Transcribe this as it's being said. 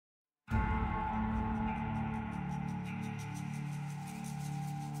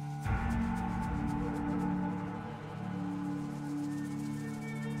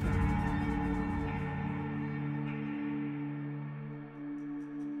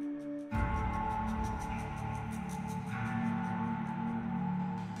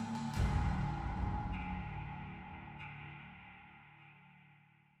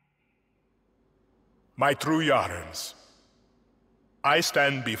My true Yarans, I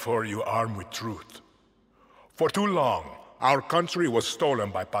stand before you armed with truth. For too long, our country was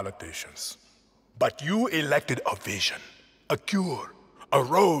stolen by politicians. But you elected a vision, a cure, a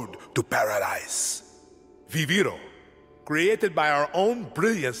road to paradise. Viviro, created by our own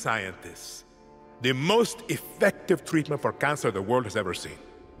brilliant scientists. The most effective treatment for cancer the world has ever seen.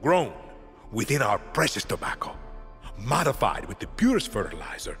 Grown within our precious tobacco. Modified with the purest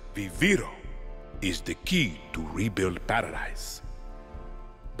fertilizer, Viviro is the key to rebuild paradise.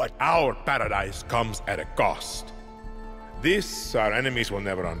 But our paradise comes at a cost. This our enemies will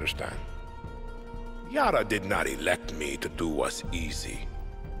never understand. Yara did not elect me to do what's easy,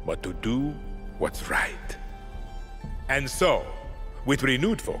 but to do what's right. And so, with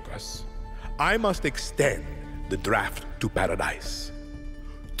renewed focus, I must extend the draft to paradise.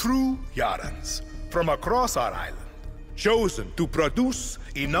 True Yarans from across our island, chosen to produce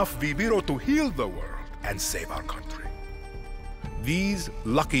enough Viviro to heal the world and save our country. These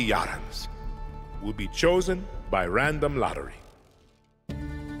lucky Yarans will be chosen by random lottery.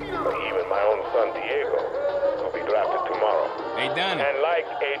 Even my own son Diego will be drafted tomorrow. Hey, Danny. And like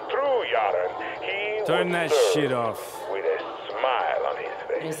a true Yaran, he Turn will that serve shit off. with a smile on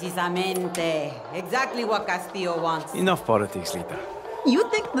his face. Precisamente. Exactly what Castillo wants. Enough politics, Lita. You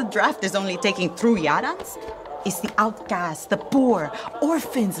think the draft is only taking true Yarans? It's the outcasts, the poor,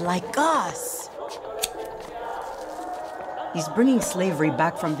 orphans like us. He's bringing slavery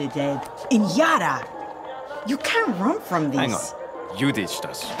back from the dead. In Yara! You can't run from this. Hang on. You ditched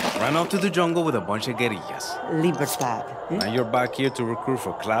us. Ran out to the jungle with a bunch of guerrillas. Libertad. Now you're back here to recruit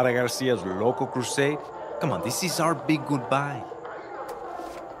for Clara Garcia's local crusade? Come on, this is our big goodbye.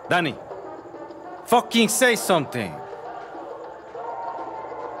 Danny, fucking say something!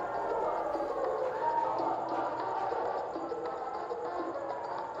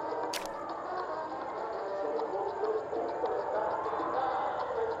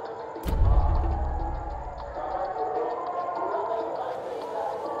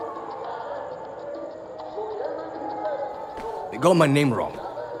 They got my name wrong.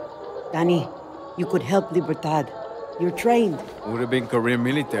 Danny, you could help Libertad. You're trained. Would have been career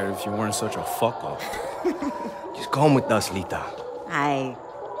military if you weren't such a fuck-up. Just come with us, Lita. Aye.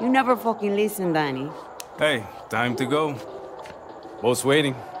 You never fucking listen, Danny. Hey, time to go. Boat's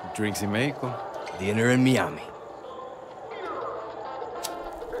waiting. Drinks in Mexico. Dinner in Miami.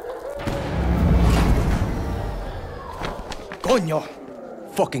 Coño!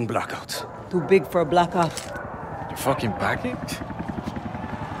 Fucking blackouts. Too big for a blackout. You fucking packing?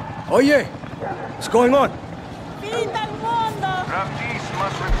 Oye! What's going on? Draftees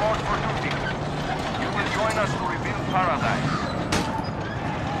must report for duty. You will join us to rebuild paradise.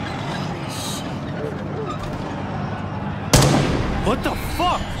 What the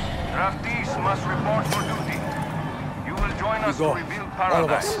fuck? Draftees must report for duty. You will join us to go. rebuild All of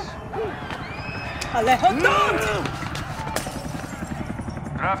paradise. us. Alejo, don't!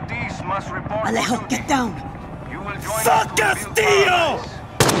 Draftees must report for Alejo, duty. get down! You will join Fuck us to rebuild Castillo! paradise.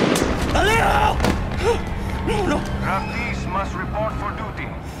 Alejo! No! Draftees must report for duty.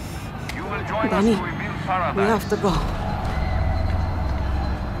 You will join Danny, us to rebuild paradise. we have to go.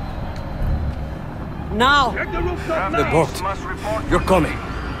 Now! Draftees The boat. must report You're for coming.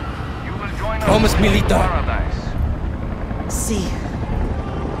 duty. You will join Promise us to me, rebuild Lita. paradise. See.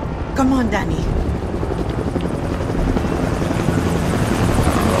 Come on, Danny.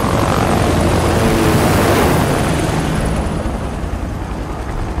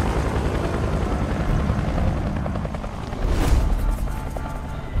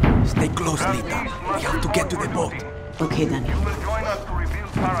 Stay close, Lita. We have to get to the boat. Okay, Danny. You will join us to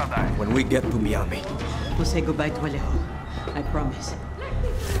rebuild paradise. When we get to Miami. We'll say goodbye to Alejo. I promise.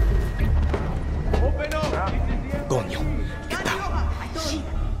 Coño. Get down.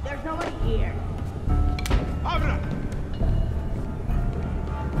 There's nobody here.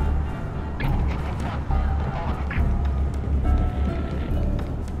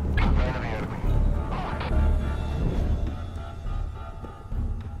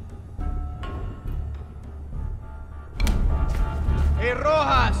 Hey,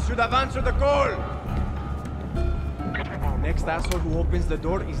 Rojas should have answered the call. Next asshole who opens the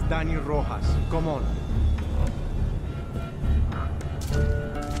door is Danny Rojas. Come on.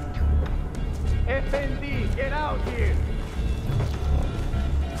 FND, get out here.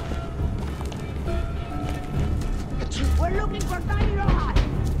 We're looking for Danny Rojas!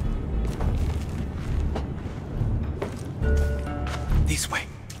 This way.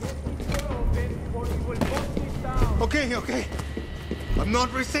 Okay, okay. I'm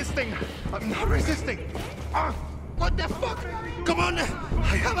not resisting. I'm not resisting. What the fuck? Come on.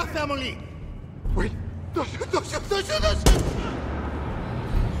 I have a family. Wait, Gotta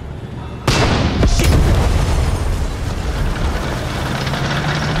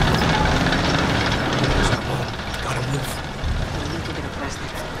move. We need to get across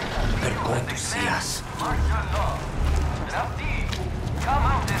that. They're going to see us. Come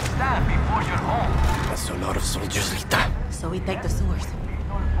out and stand before your home. That's a lot of soldiers, Lita. So we take the sewers.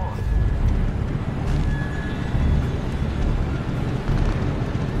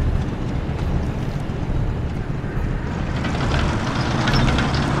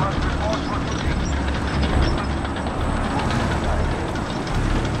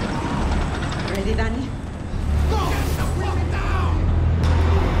 Ready, Danny?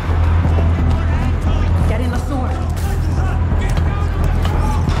 Get in the sewer.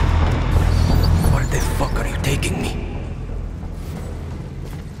 Where the fuck are you taking me?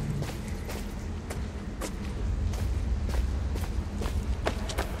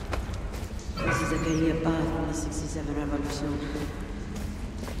 This is a career path from the 67 revolution.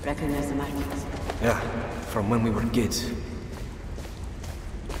 Recognize the markings. Yeah, from when we were kids.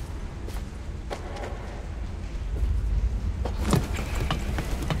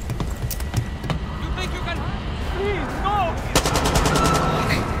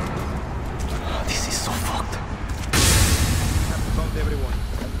 This is so fucked. Found everyone.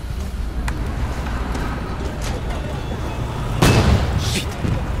 Shit.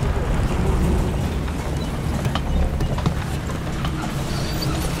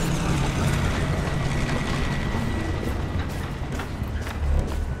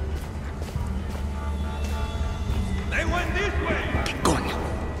 They went this way. ¿Qué coño?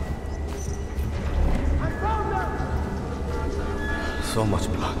 So much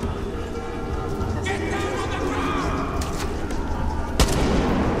blood.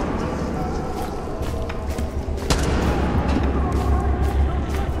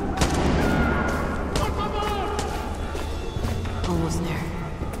 Almost there.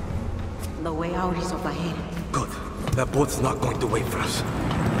 The way out is up ahead. Good. That boat's not going to wait for us.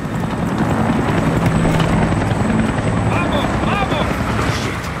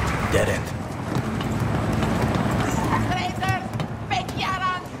 Shit. Dead end. Traitors!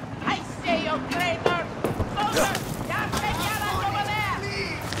 Pekyaran! I say you traitor! Soldiers! There are Pekyarans over there!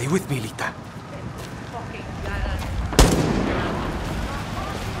 Stay with me, Lita. Fucking Yaran!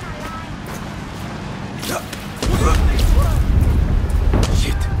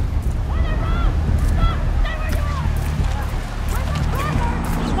 Shit.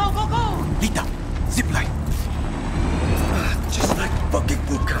 Go, go, go! Lita, zipline. Just like fucking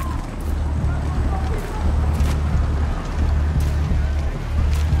Buka.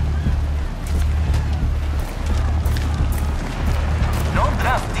 No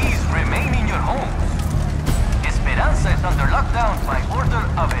draftees remain in your homes. Esperanza is under lockdown by order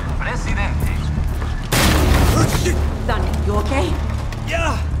of el presidente. Oh, shit. Danny, you okay?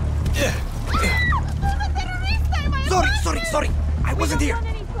 Yeah. Sorry. I wasn't here.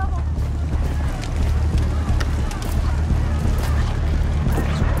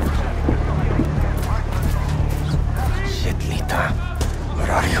 Shit, Lita.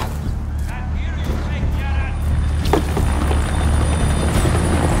 Where are you?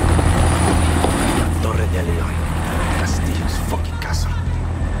 Torre de Leon. Castillo's fucking castle.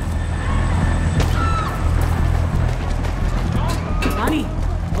 Danny,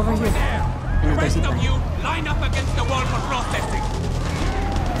 over here. Another Rest of zipline. you, line up against the wall for processing.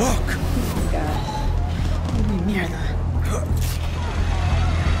 Fuck. Mierda.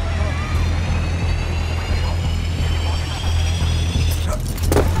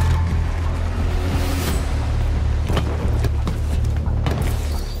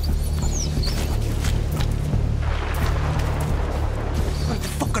 Where the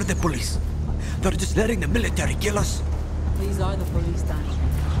fuck are the police? They're just letting the military kill us. These are the police, Danny.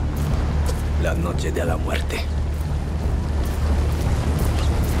 La Noche de la Muerte.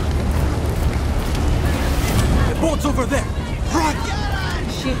 The boat's over there. Run!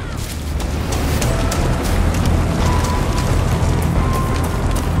 Shit.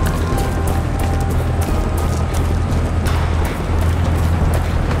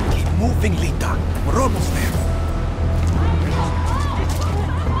 Keep moving, Lita. We're almost there.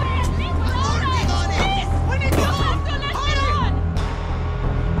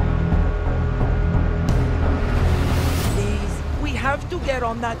 We have to get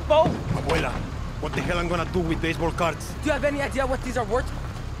on that boat. Abuela, what the hell I'm gonna do with baseball cards? Do you have any idea what these are worth?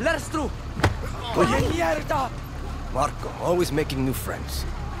 Let us through. Marco, always making new friends.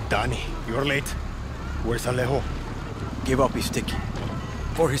 Danny, you're late. Where's Alejo? Give up his ticket.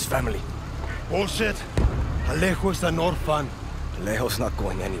 For his family. Bullshit. Alejo is an orphan. Alejo's not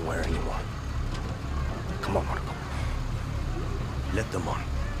going anywhere anymore. Come on, Marco. Let them on.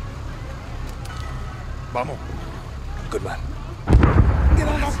 Vamos. Good man. Get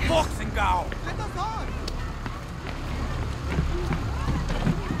on the boxing gown! Let us on!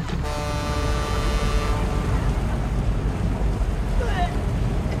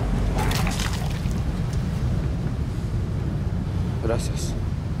 Gracias.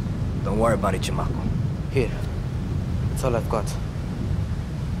 Don't worry about it, Chamaco. Here. That's all I've got.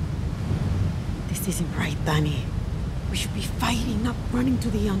 This isn't right, Danny. We should be fighting, not running to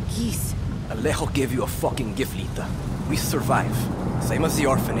the Yankees. Alejo gave you a fucking gift, Lita. We survive. Same as the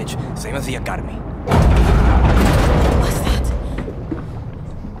orphanage, same as the academy. What's that?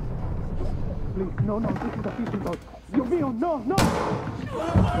 Please, no, this is a fishing boat. Dios mío, no!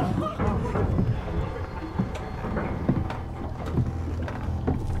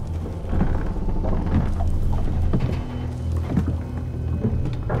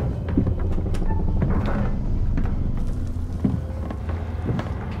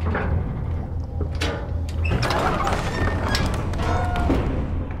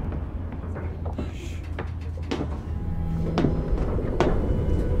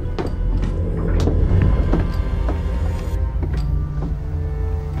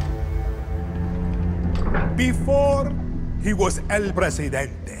 Before he was El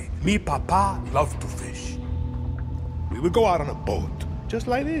Presidente, mi papa loved to fish. We would go out on a boat, just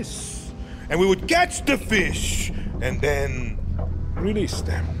like this, and we would catch the fish, and then release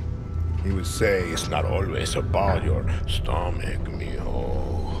them. He would say, it's not always about your stomach,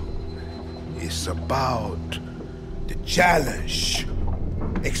 mijo. It's about the challenge.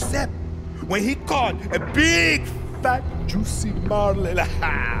 Except when he caught a big, fat, juicy marlin,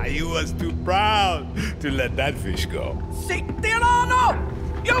 he was too proud to let that fish go. Si Tirano!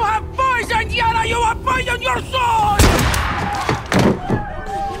 You have poisoned Yara! You have poisoned your soul!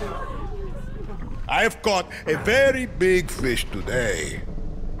 I have caught a very big fish today.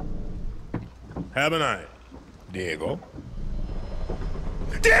 Haven't I, Diego?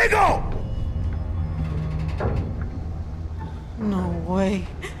 Diego! No way.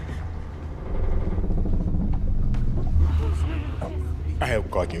 I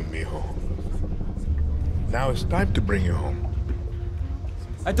have caught you, mijo. Now it's time to bring you home.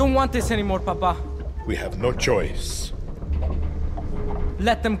 I don't want this anymore, Papa. We have no choice.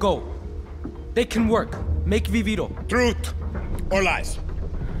 Let them go. They can work. Make Viviro. Truth or lies?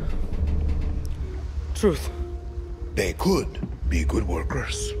 Truth. They could be good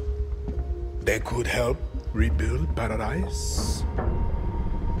workers. They could help rebuild paradise.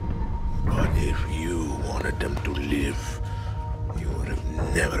 But if you wanted them to live, you would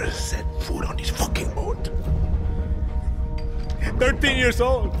have never set foot on this fucking boat. 13 years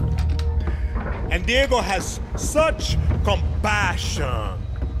old. And Diego has such compassion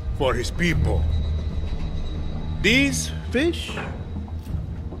for his people. These fish,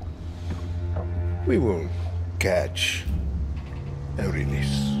 we will catch and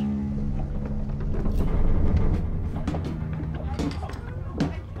release.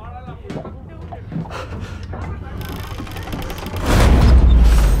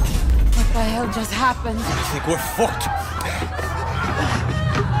 What the hell just happened? I think we're fucked.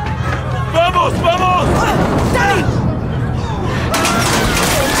 Vamos, vamos! Danny!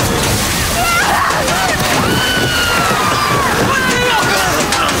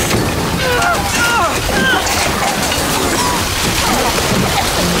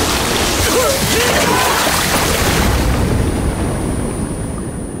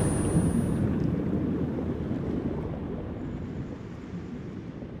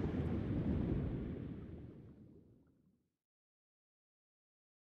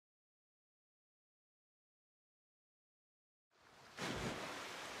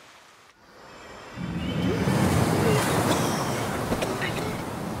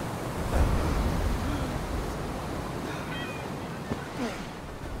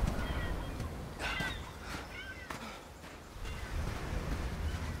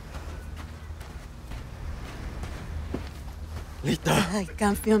 Lita! I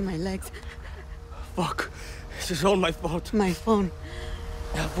can't feel my legs. Fuck. This is all my fault. My phone.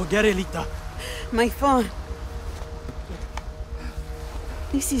 Forget it, Lita. My phone.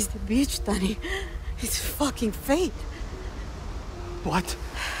 This is the beach, Danny. It's fucking fate. What?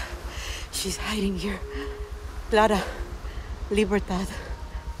 She's hiding here. Clara, Libertad,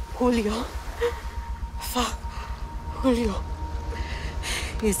 Julio. Fuck, Julio.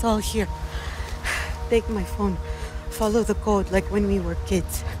 It's all here. Take my phone. Follow the code like when we were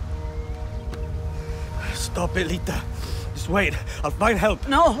kids. Stop it, Lita. Just wait. I'll find help.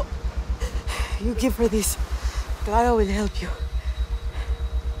 No! You give her this. Clara will help you.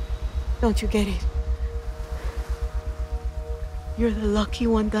 Don't you get it? You're the lucky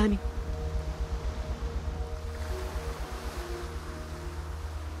one, Danny.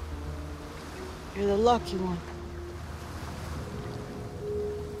 You're the lucky one.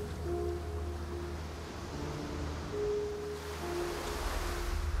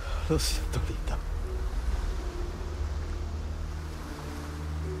 Lo siento, Lita.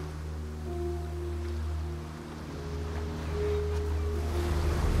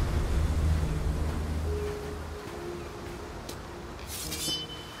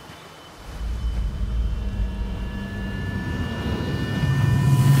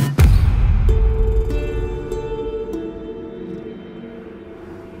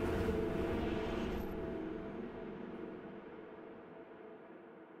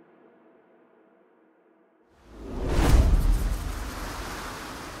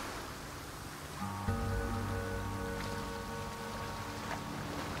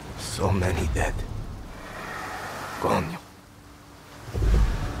 So many dead. Coño.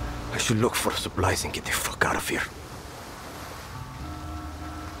 I should look for supplies and get the fuck out of here.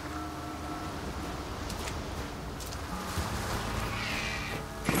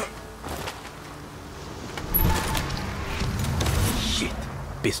 Shit.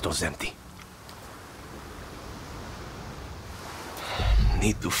 Pistol's empty.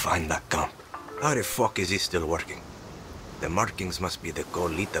 Need to find that camp. How the fuck is he still working? The markings must be the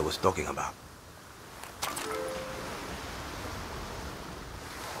gold Lita was talking about.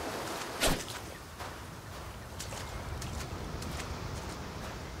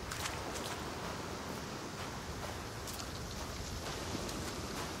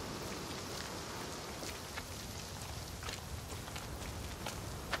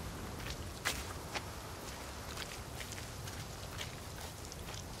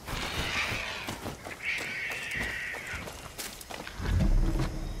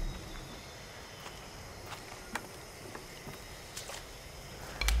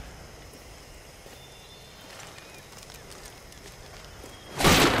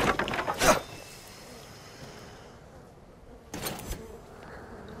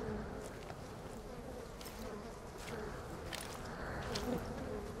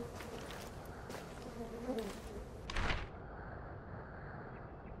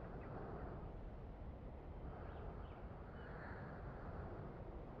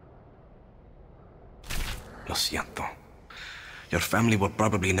 Lo siento. Your family will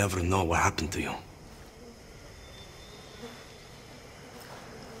probably never know what happened to you.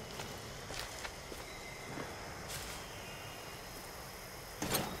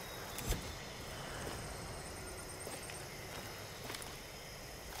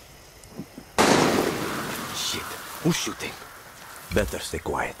 Shit. Who's shooting? Better stay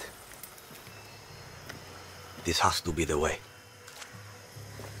quiet. This has to be the way.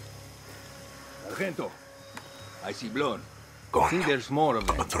 Argento, I see blood. Go on. See, there's more of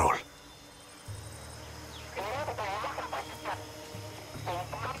them. Patrol.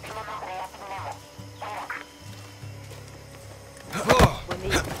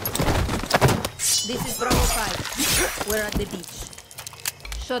 This is Bravo 5. We're at the beach.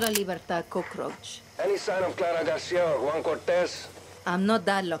 Shot a Libertad cockroach. Any sign of Clara Garcia or Juan Cortez? I'm not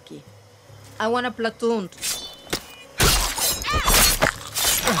that lucky. I want a platoon.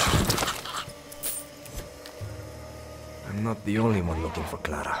 I'm not the only one looking for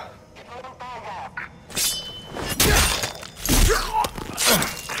Clara.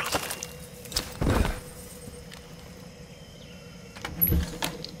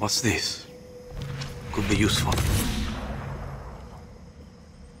 What's this? Could be useful.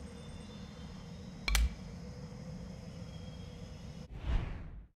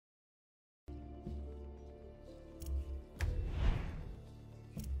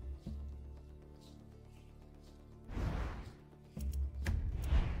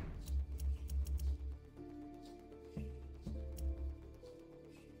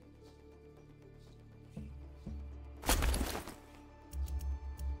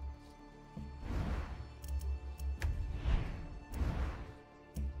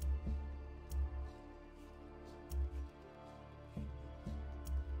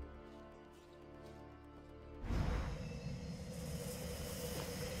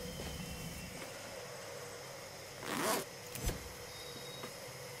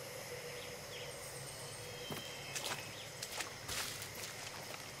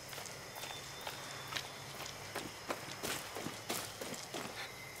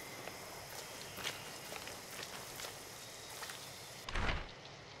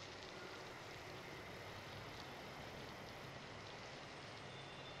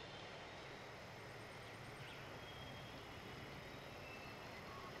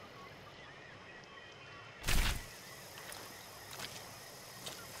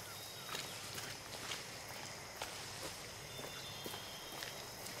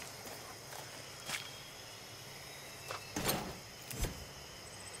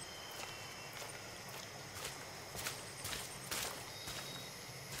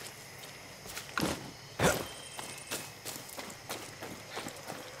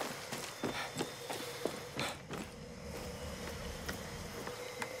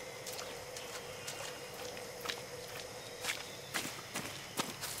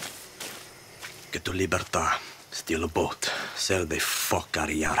 Get to Libertad, steal a boat, sell the fuck out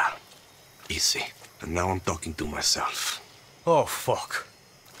of Yara. Easy. And now I'm talking to myself. Oh, fuck.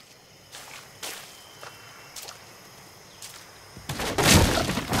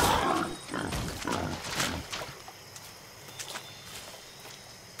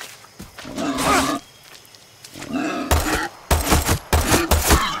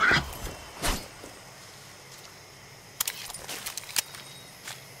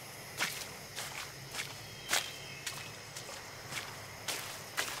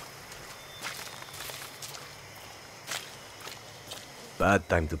 Bad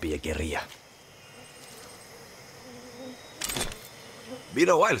time to be a guerrilla. Been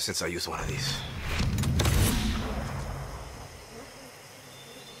a while since I used one of these.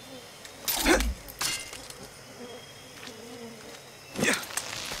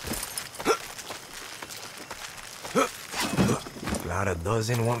 Clara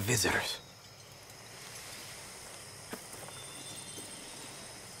doesn't want visitors.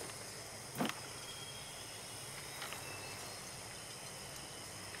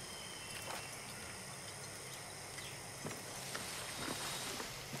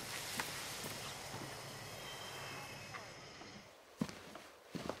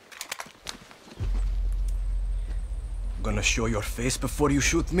 Gonna show your face before you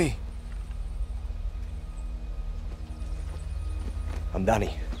shoot me? I'm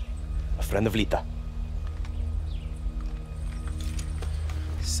Danny, a friend of Lita.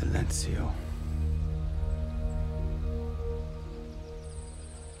 Silencio.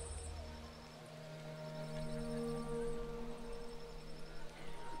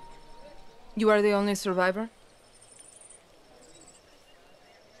 You are the only survivor?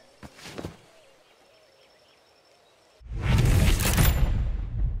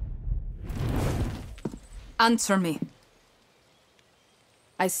 Answer me.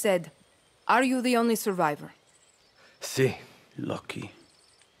 I said, are you the only survivor? Si. Lucky.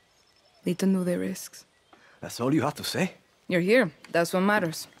 Lita knew the risks. That's all you have to say? You're here. That's what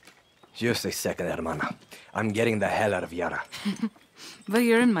matters. Just a second, hermana. I'm getting the hell out of Yara. But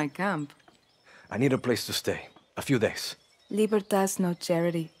you're in my camp. I need a place to stay. A few days. Libertad's no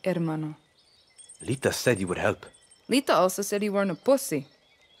charity, hermano. Lita said you would help. Lita also said you weren't a pussy.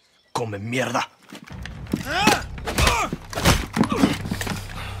 Come mierda!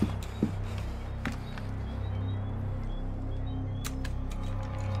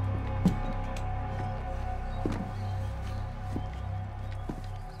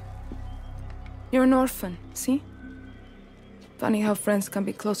 You're an orphan, see? Funny how friends can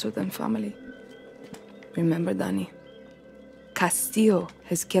be closer than family. Remember, Danny, Castillo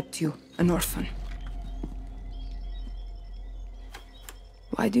has kept you an orphan.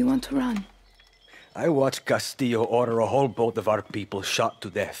 Why do you want to run? I watched Castillo order a whole boat of our people shot to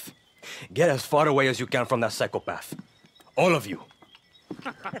death. Get as far away as you can from that psychopath. All of you.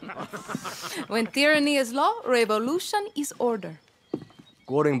 When tyranny is law, revolution is order.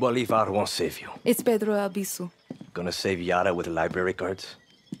 Quoting Bolivar won't save you. It's Pedro Albizu. Gonna save Yara with library cards?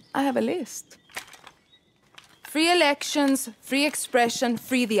 I have a list. Free elections, free expression,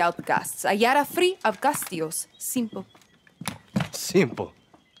 free the outcasts. A Yara free of Castillos. Simple. Simple.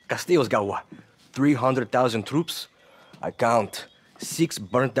 Castillo's got what? 300,000 troops? I count 6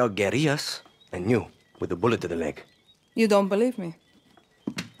 burnt-out guerrillas, and you, with a bullet to the leg. You don't believe me?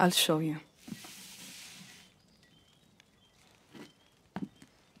 I'll show you.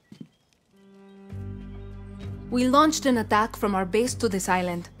 We launched an attack from our base to this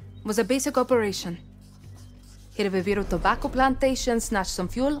island. It was a basic operation. Hit a Viviro tobacco plantation, snatch some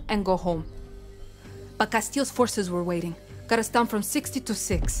fuel, and go home. But Castillo's forces were waiting. Got us down from 60 to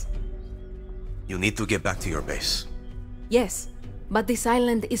 6. You need to get back to your base. Yes, but this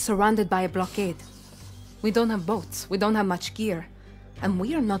island is surrounded by a blockade. We don't have boats, we don't have much gear. And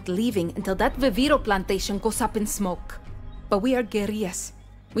we are not leaving until that Viviro plantation goes up in smoke. But we are guerrillas.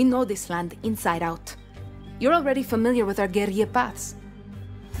 We know this land inside out. You're already familiar with our guerrilla paths.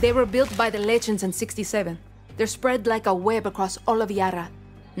 They were built by the legends in '67. They're spread like a web across all of Yara.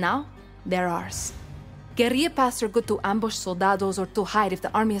 Now, they're ours. Guerrilla paths are good to ambush soldados or to hide if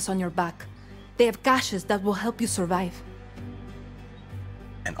the army is on your back. They have caches that will help you survive.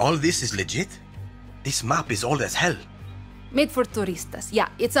 And all this is legit? This map is old as hell. Made for turistas. Yeah,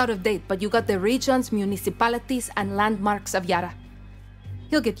 it's out of date, but you got the regions, municipalities, and landmarks of Yara.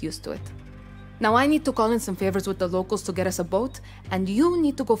 You'll get used to it. Now I need to call in some favors with the locals to get us a boat, and you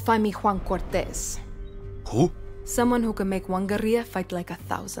need to go find me Juan Cortez. Who? Someone who can make one guerrilla fight like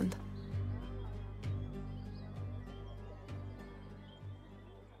 1,000.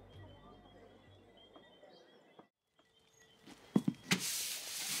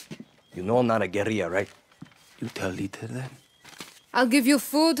 You know I'm not a guerrilla, right? You tell Lita that? I'll give you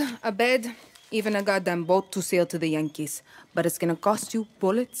food, a bed, even a goddamn boat to sail to the Yankees. But it's gonna cost you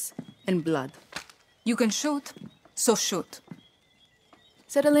bullets and blood. You can shoot, so shoot.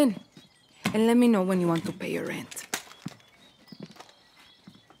 Settle in, and let me know when you want to pay your rent.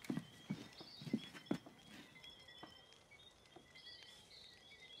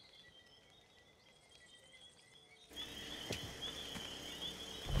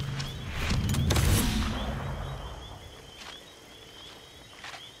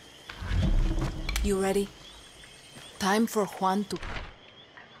 You ready? Time for Juan to...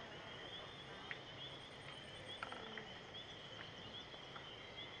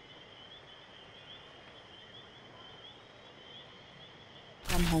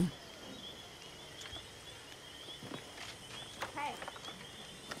 come home. Hey.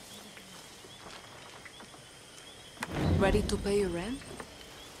 Ready to pay your rent?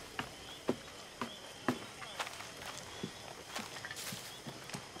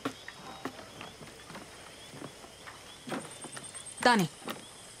 Danny.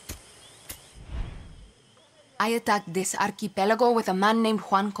 I attacked this archipelago with a man named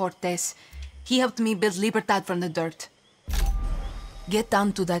Juan Cortez. He helped me build Libertad from the dirt. Get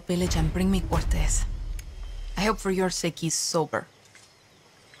down to that village and bring me Cortez. I hope for your sake he's sober.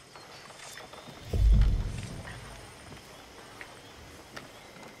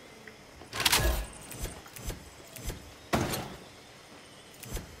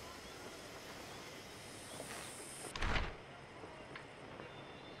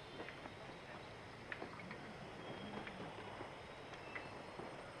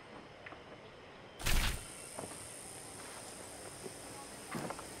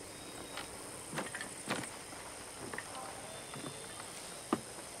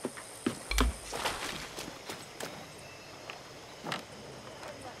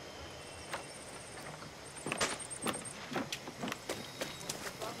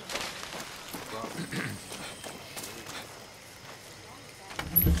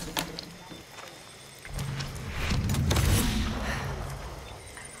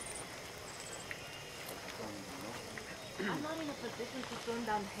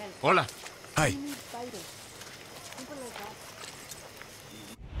 Hola. Hi.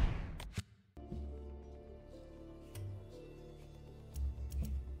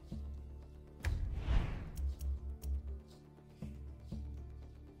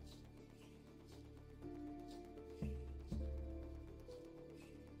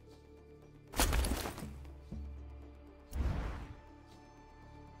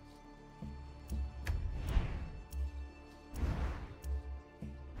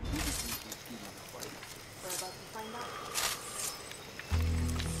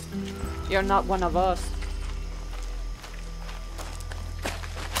 You're not one of us.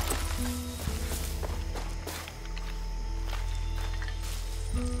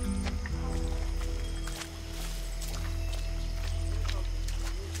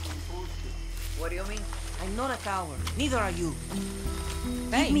 What do you mean? I'm not a coward. Neither are you.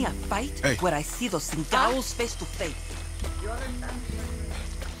 Give me a fight where I see those cingaos face to face.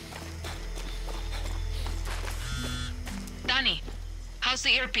 Danny, how's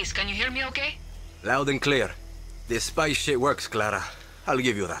the earpiece? Can you hear me okay? Loud and clear. This spy shit works, Clara. I'll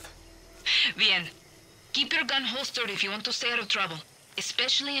give you that. Bien. Keep your gun holstered if you want to stay out of trouble,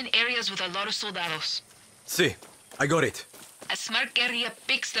 especially in areas with a lot of soldados. Si, I got it. A smart guerrilla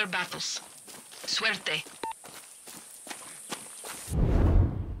picks their battles. Suerte.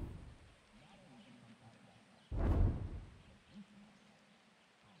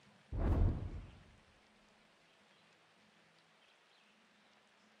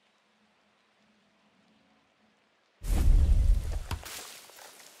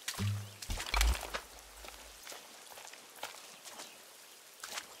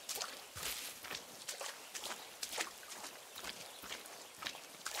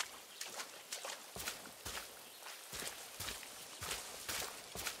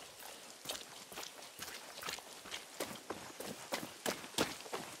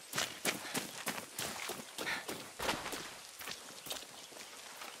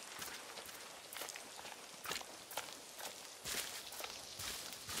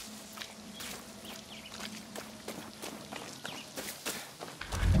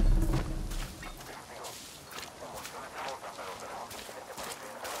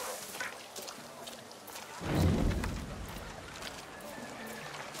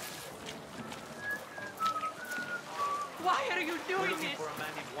 Why are you doing this?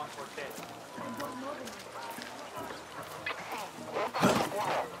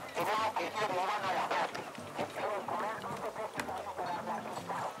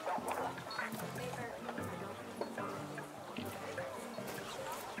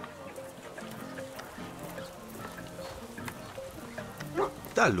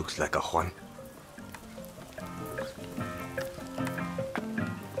 That looks like a Juan.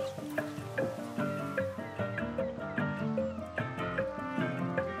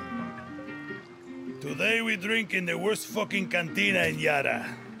 Today we drink in the worst fucking cantina in Yara.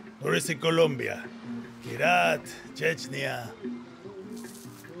 Or is it Colombia? Herat, Chechnya.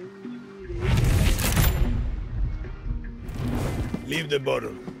 Leave the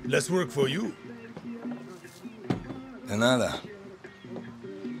bottle. Less work for you. De nada.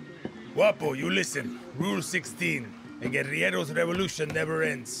 Guapo, you listen. Rule 16. A guerrillero's revolution never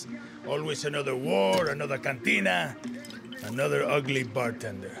ends. Always another war, another cantina, another ugly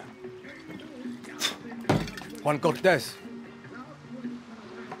bartender. Juan Cortez.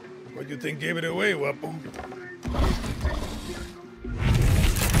 What do you think gave it away, Guapo?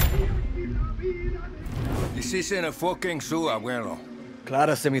 This isn't a fucking zoo, abuelo.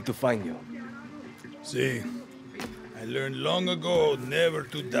 Clara sent me to find you. See, I learned long ago never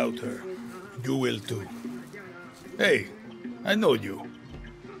to doubt her. You will too. Hey, I know you.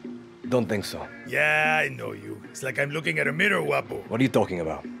 Don't think so. Yeah, I know you. It's like I'm looking at a mirror, Guapo. What are you talking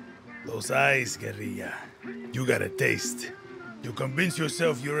about? Those eyes, guerrilla. You got a taste. You convince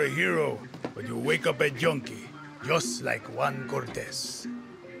yourself you're a hero, but you wake up a junkie, just like Juan Cortez.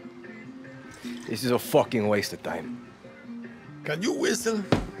 This is a fucking waste of time. Can you whistle?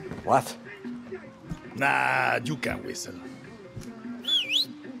 What? Nah, you can't whistle.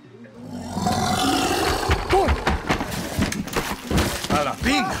 A la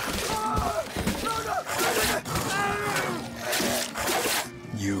pinga!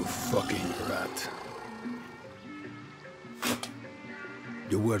 You fucking rat.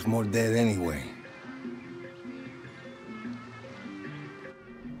 You're worth more dead anyway.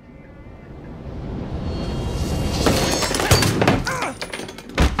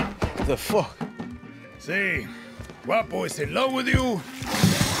 What the fuck? See, Guapo is in love with you,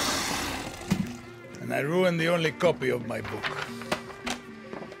 and I ruined the only copy of my book.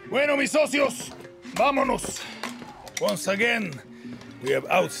 Bueno, mis socios, vámonos. Once again, we have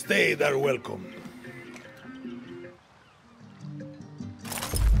outstayed our welcome.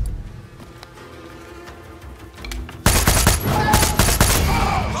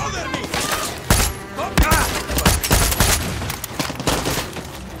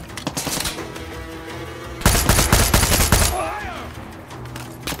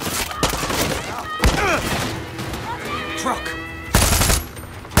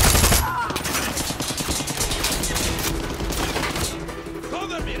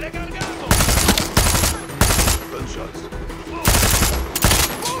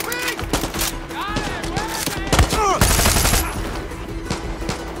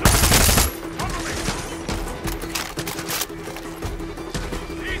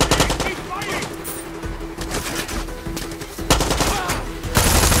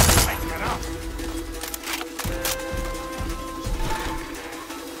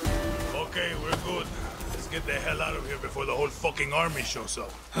 Army shows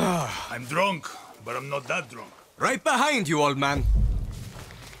up. I'm drunk, but I'm not that drunk. Right behind you, old man.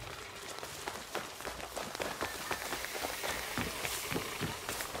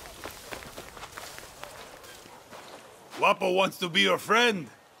 Guapo wants to be your friend.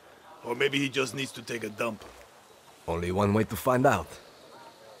 Or maybe he just needs to take a dump. Only one way to find out.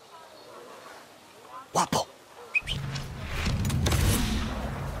 Guapo!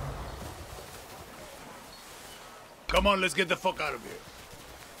 Come on, let's get the fuck out of here.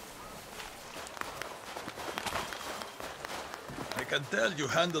 I can tell you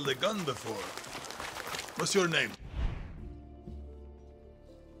handled a gun before. What's your name?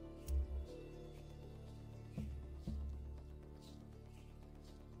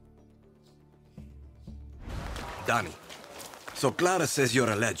 Danny. So Clara says you're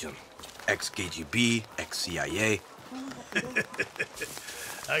a legend. Ex-KGB, ex-CIA.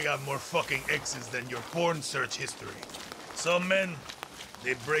 I got more fucking exes than your porn search history. Some men,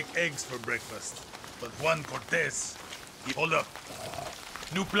 they break eggs for breakfast. But Juan Cortez, he... Hold up.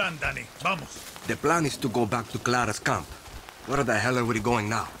 New plan, Danny. Vamos. The plan is to go back to Clara's camp. Where the hell are we going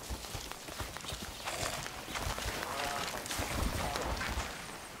now?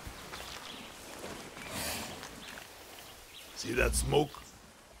 See that smoke?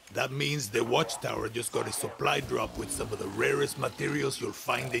 That means the watchtower just got a supply drop with some of the rarest materials you'll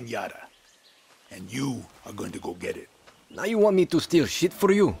find in Yara. And you are going to go get it. Now you want me to steal shit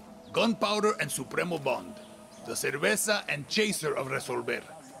for you? Gunpowder and Supremo Bond. The cerveza and chaser of Resolver.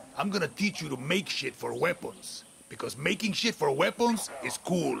 I'm gonna teach you to make shit for weapons. Because making shit for weapons is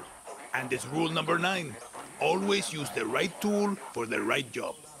cool. And it's rule number 9. Always use the right tool for the right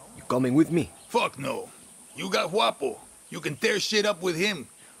job. You coming with me? Fuck no. You got Guapo. You can tear shit up with him,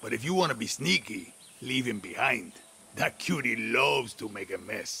 but if you want to be sneaky, leave him behind. That cutie loves to make a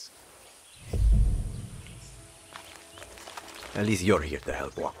mess. At least you're here to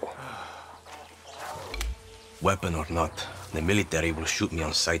help, Waco. Weapon or not, the military will shoot me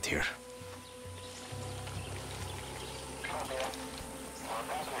on sight here.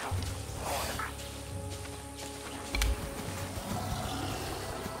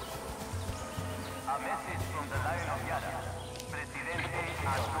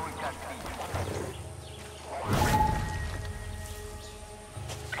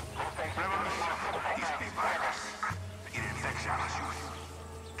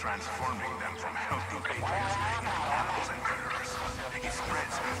 Transforming them from healthy patriots into rebels and terrorists. It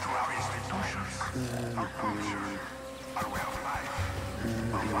spreads through our institutions, our culture, our way of life.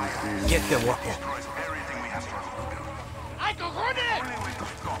 Get them, Waco. Destroys everything we have struggled to build. ¡Ay, cojones! Only way to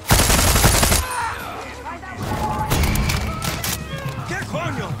stop. ¿Qué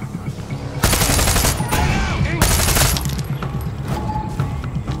coño?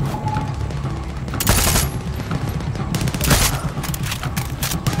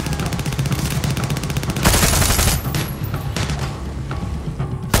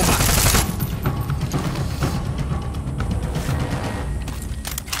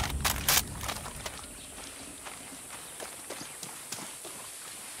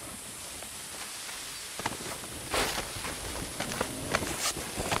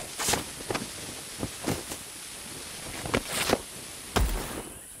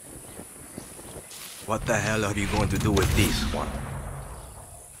 What the hell are you going to do with this one?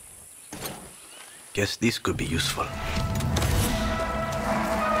 Guess this could be useful. A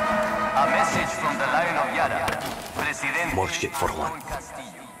message from the Lion of Yara. Presidente More shit for one.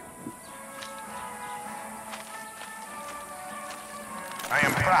 I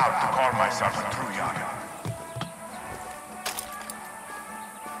am proud to call myself a true Yara.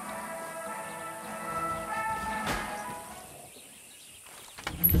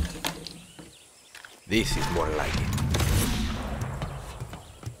 This is more like it.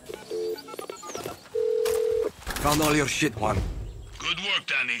 Found all your shit, Juan. Good work,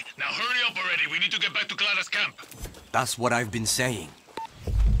 Danny. Now hurry up already. We need to get back to Clara's camp. That's what I've been saying.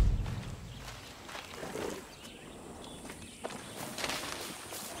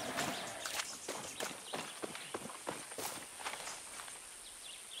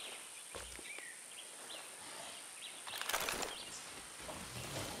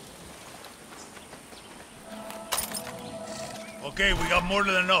 Okay, we got more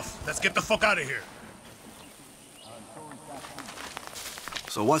than enough. Let's get the fuck out of here.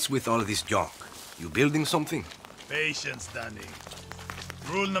 So what's with all this junk? You building something? Patience, Danny.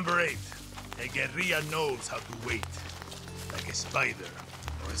 Rule number 8. A guerrilla knows how to wait. Like a spider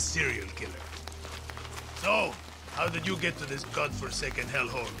or a serial killer. So, how did you get to this godforsaken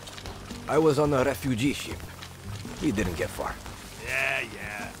hellhole? I was on a refugee ship. We didn't get far.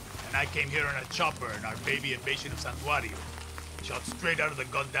 Yeah. And I came here on a chopper in our baby invasion of Santuario. Shot straight out of the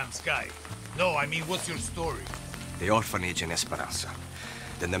goddamn sky. No, I mean, what's your story? The orphanage in Esperanza.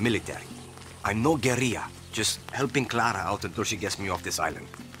 Then the military. I'm no guerrilla, just helping Clara out until she gets me off this island.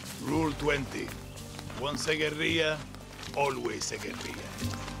 Rule 20. Once a guerrilla, always a guerrilla.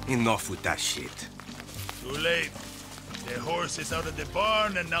 Enough with that shit. Too late. The horse is out of the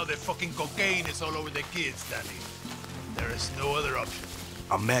barn, and now the fucking cocaine is all over the kids, Danny. There is no other option.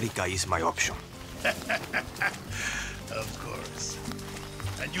 America is my option. Of course.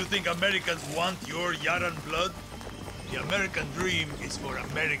 And you think Americans want your Yaran blood? The American dream is for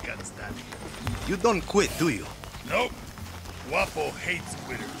Americans, Danny. You don't quit, do you? Nope. Guapo hates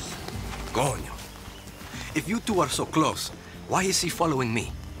quitters. Coño. If you two are so close, why is he following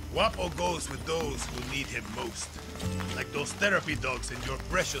me? Guapo goes with those who need him most. Like those therapy dogs in your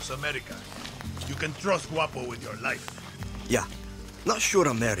precious America. You can trust Guapo with your life. Yeah. Not sure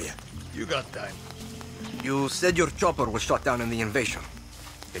I'm there yet. You got time. You said your chopper was shot down in the invasion.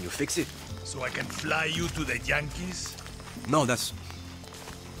 Can you fix it? So I can fly you to the Yankees? No, that's...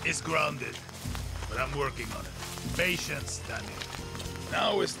 It's grounded, but I'm working on it. Patience, Danny.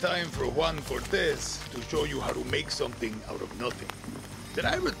 Now it's time for Juan Cortez to show you how to make something out of nothing. Did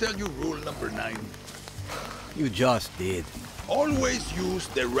I ever tell you rule number 9? You just did. Always use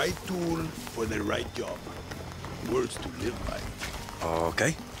the right tool for the right job. Words to live by.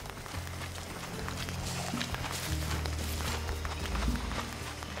 Okay.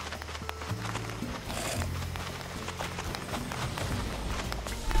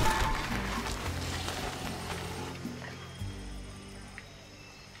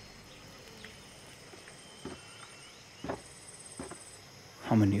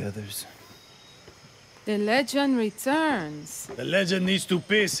 How many others? The legend returns. The legend needs to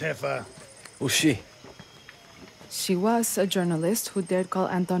piss, Jefa. Who's she? She was a journalist who dared call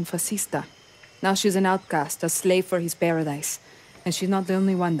Anton fascista. Now she's an outcast, a slave for his paradise. And she's not the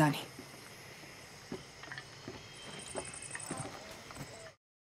only one, Danny.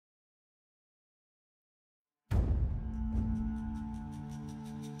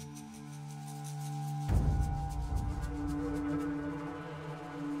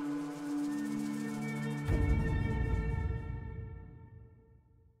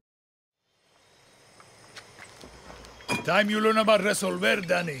 Time you learn about resolver,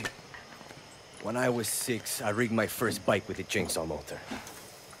 Danny. When I was 6, I rigged my first bike with a chainsaw motor.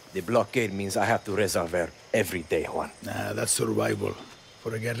 The blockade means I have to resolver every day, Juan. Nah, that's survival.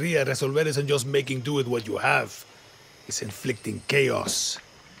 For a guerrilla, resolver isn't just making do with what you have. It's inflicting chaos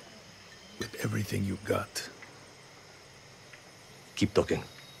with everything you got. Keep talking.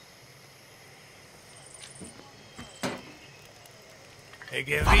 A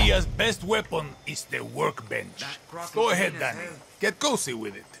guerrilla's best weapon is the workbench. Go ahead, Danny. Get cozy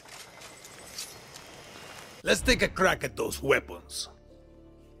with it. Let's take a crack at those weapons.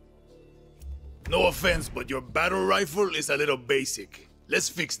 No offense, but your battle rifle is a little basic. Let's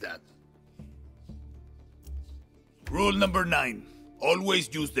fix that. Rule number 9. Always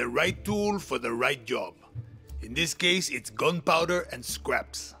use the right tool for the right job. In this case, it's gunpowder and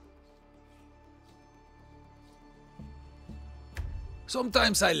scraps.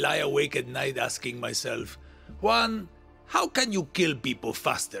 Sometimes I lie awake at night asking myself, Juan, how can you kill people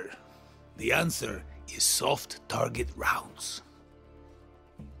faster? The answer is soft target rounds.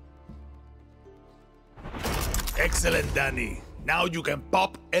 Excellent, Danny. Now you can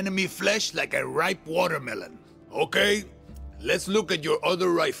pop enemy flesh like a ripe watermelon. Okay, let's look at your other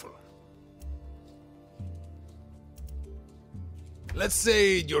rifle. Let's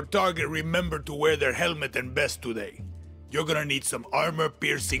say your target remembered to wear their helmet and vest today. You're gonna need some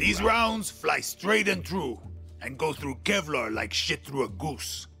armor-piercing. These rounds fly straight and true, and go through Kevlar like shit through a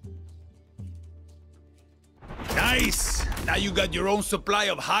goose. Nice! Now you got your own supply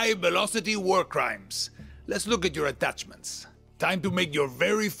of high-velocity war crimes. Let's look at your attachments. Time to make your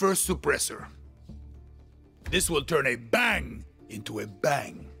very first suppressor. This will turn a bang into a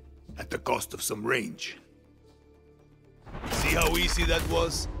bang, at the cost of some range. See how easy that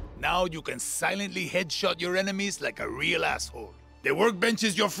was? Now you can silently headshot your enemies like a real asshole. The workbench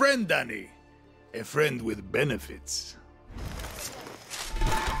is your friend, Danny. A friend with benefits.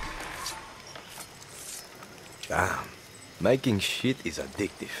 Damn, making shit is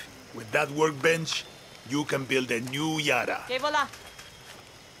addictive. With that workbench, you can build a new Yara. Que vola.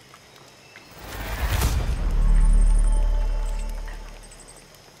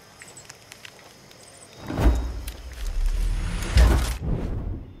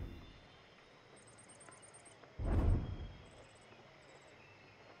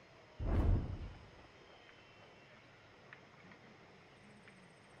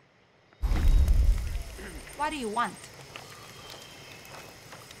 What do you want?